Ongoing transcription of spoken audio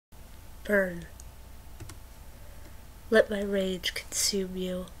Burn. Let my rage consume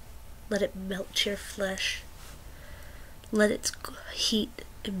you. Let it melt your flesh. Let its heat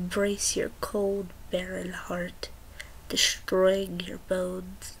embrace your cold, barren heart, destroying your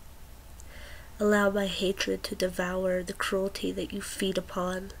bones. Allow my hatred to devour the cruelty that you feed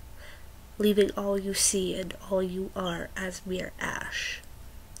upon, leaving all you see and all you are as mere ash.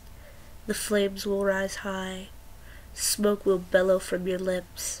 The flames will rise high, smoke will bellow from your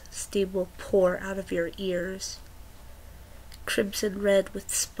lips, steam will pour out of your ears. Crimson red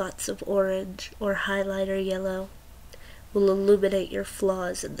with spots of orange or highlighter yellow will illuminate your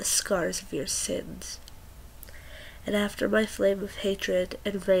flaws and the scars of your sins. And after my flame of hatred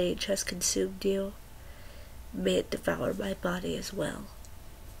and rage has consumed you, may it devour my body as well.